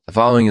The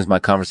following is my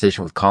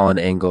conversation with Colin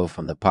Angle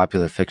from the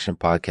popular fiction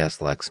podcast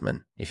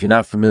Lexman. If you're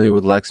not familiar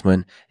with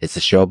Lexman, it's a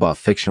show about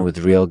fiction with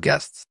real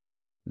guests.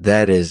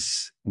 That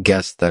is,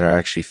 guests that are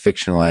actually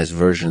fictionalized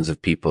versions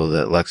of people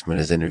that Lexman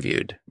has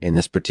interviewed. In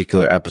this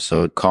particular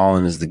episode,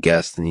 Colin is the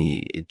guest and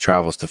he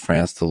travels to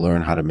France to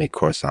learn how to make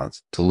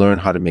croissants.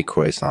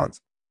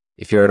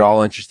 If you're at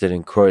all interested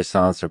in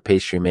croissants or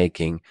pastry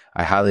making,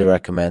 I highly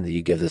recommend that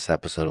you give this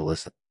episode a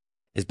listen.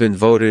 It's been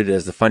voted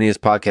as the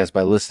funniest podcast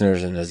by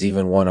listeners and has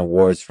even won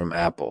awards from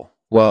Apple.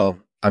 Well,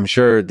 I'm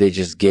sure they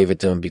just gave it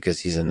to him because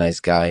he's a nice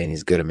guy and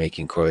he's good at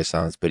making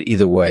croissants. But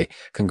either way,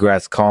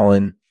 congrats,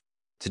 Colin.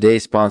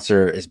 Today's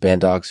sponsor is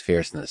Bandog's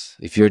Fierceness.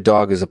 If your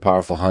dog is a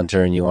powerful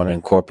hunter and you want to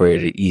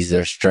incorporate it to ease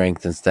their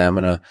strength and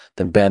stamina,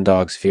 then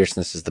Bandog's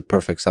Fierceness is the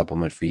perfect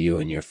supplement for you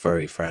and your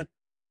furry friend.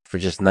 For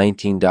just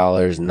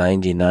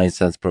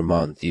 $19.99 per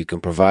month, you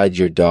can provide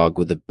your dog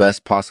with the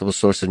best possible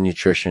source of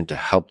nutrition to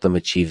help them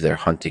achieve their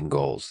hunting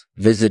goals.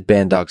 Visit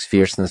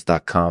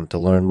bandogsfierceness.com to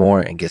learn more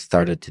and get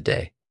started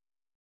today.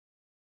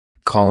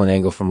 Colin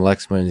Angle from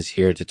Lexman is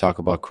here to talk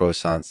about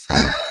croissants.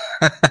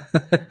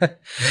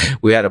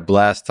 We had a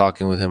blast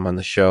talking with him on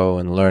the show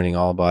and learning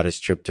all about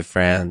his trip to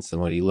France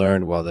and what he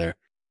learned while there.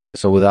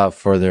 So without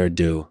further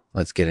ado,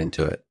 let's get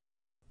into it.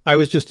 I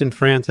was just in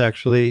France,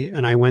 actually,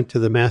 and I went to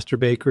the master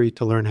bakery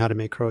to learn how to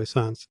make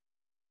croissants.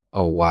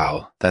 Oh,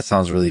 wow. That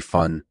sounds really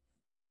fun.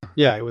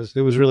 Yeah, it was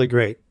really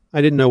great.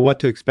 I didn't know what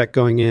to expect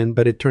going in,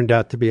 but it turned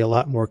out to be a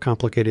lot more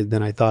complicated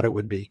than I thought it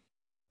would be.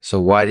 So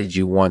why did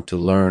you want to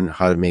learn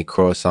how to make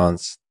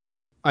croissants?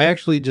 I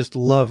actually just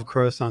love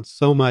croissants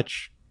so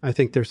much. I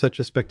think they're such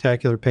a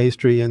spectacular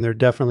pastry, and they're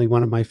definitely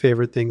one of my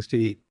favorite things to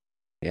eat.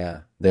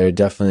 Yeah, they're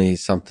definitely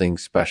something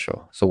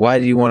special. So why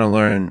do you want to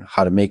learn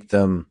how to make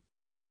them?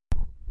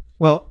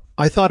 Well,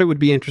 I thought it would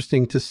be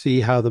interesting to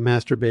see how the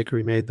master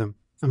bakery made them.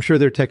 I'm sure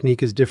their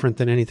technique is different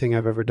than anything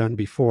I've ever done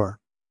before.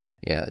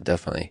 Yeah,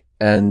 definitely.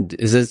 And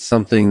is it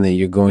something that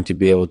you're going to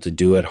be able to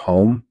do at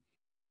home?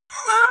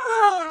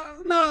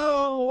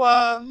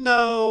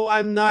 No,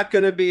 I'm not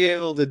going to be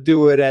able to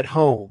do it at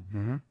home.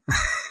 Mm-hmm.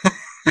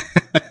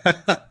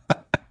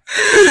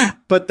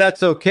 But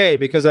that's okay,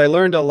 because I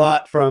learned a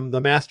lot from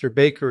the master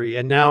bakery,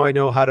 and now I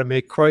know how to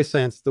make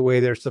croissants the way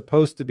they're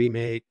supposed to be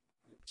made.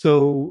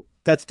 So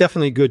that's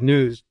definitely good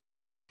news.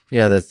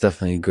 Yeah, that's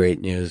definitely great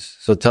news.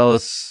 So tell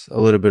us a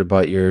little bit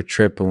about your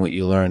trip and what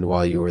you learned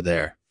while you were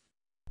there.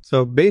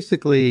 So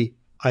basically,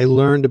 I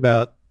learned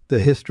about the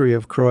history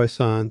of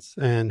croissants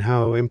and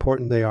how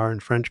important they are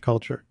in French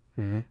culture.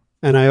 Mm-hmm.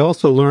 And I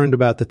also learned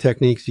about the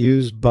techniques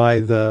used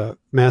by the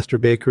master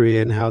bakery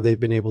and how they've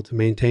been able to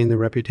maintain their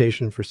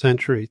reputation for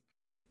centuries.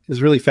 It's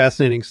really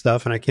fascinating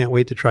stuff, and I can't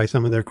wait to try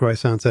some of their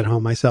croissants at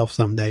home myself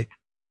someday.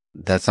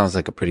 That sounds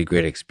like a pretty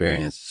great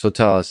experience. So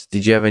tell us,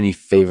 did you have any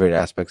favorite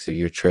aspects of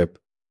your trip?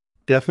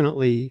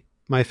 Definitely,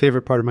 my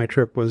favorite part of my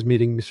trip was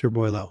meeting Monsieur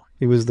Boileau.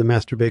 He was the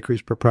master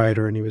bakery's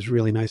proprietor, and he was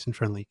really nice and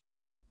friendly.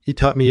 He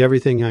taught me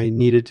everything I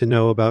needed to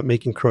know about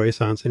making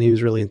croissants, and he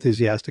was really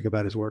enthusiastic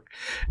about his work.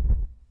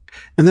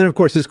 And then, of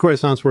course, his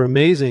croissants were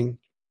amazing.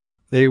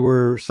 They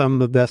were some of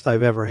the best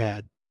I've ever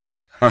had.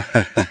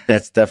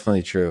 That's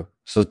definitely true.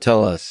 So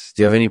tell us,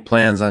 do you have any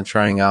plans on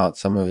trying out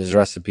some of his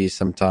recipes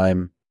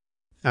sometime?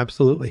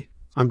 Absolutely.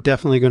 I'm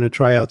definitely going to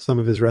try out some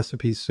of his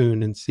recipes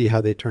soon and see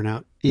how they turn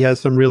out. He has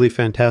some really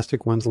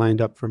fantastic ones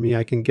lined up for me.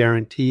 I can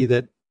guarantee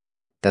that.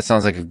 That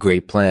sounds like a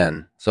great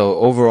plan. So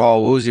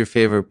overall, what was your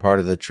favorite part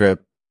of the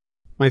trip?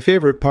 My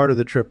favorite part of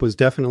the trip was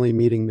definitely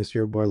meeting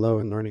Monsieur Boileau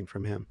and learning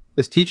from him.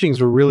 His teachings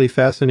were really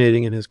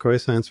fascinating and his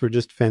croissants were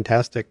just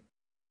fantastic.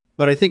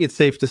 But I think it's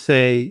safe to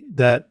say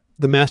that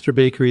the master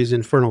bakery's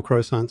Infernal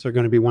croissants are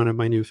going to be one of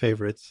my new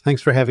favorites.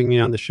 Thanks for having me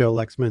on the show,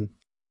 Lexman.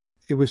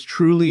 It was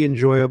truly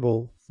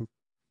enjoyable.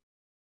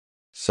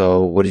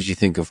 So what did you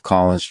think of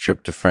Colin's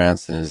trip to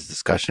France and his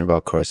discussion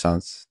about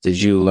croissants? Did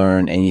you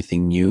learn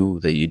anything new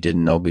that you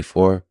didn't know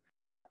before?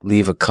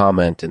 Leave a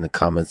comment in the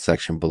comments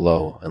section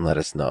below and let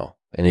us know.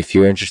 And if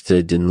you're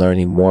interested in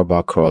learning more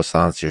about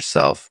croissants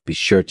yourself, be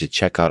sure to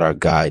check out our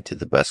guide to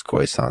the best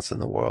croissants in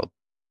the world.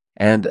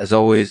 And as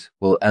always,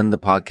 we'll end the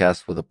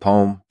podcast with a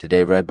poem,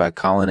 today read by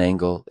Colin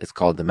Angle. It's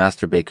called The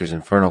Master Baker's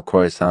Infernal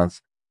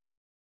Croissants.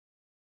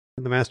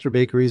 The master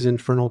bakery's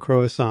Infernal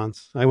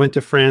croissants. I went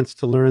to France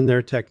to learn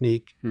their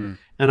technique, and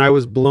I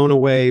was blown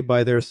away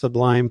by their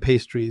sublime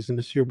pastries, and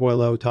Monsieur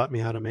Boileau taught me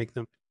how to make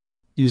them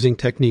using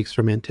techniques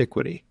from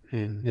antiquity.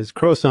 And his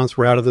croissants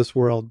were out of this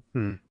world.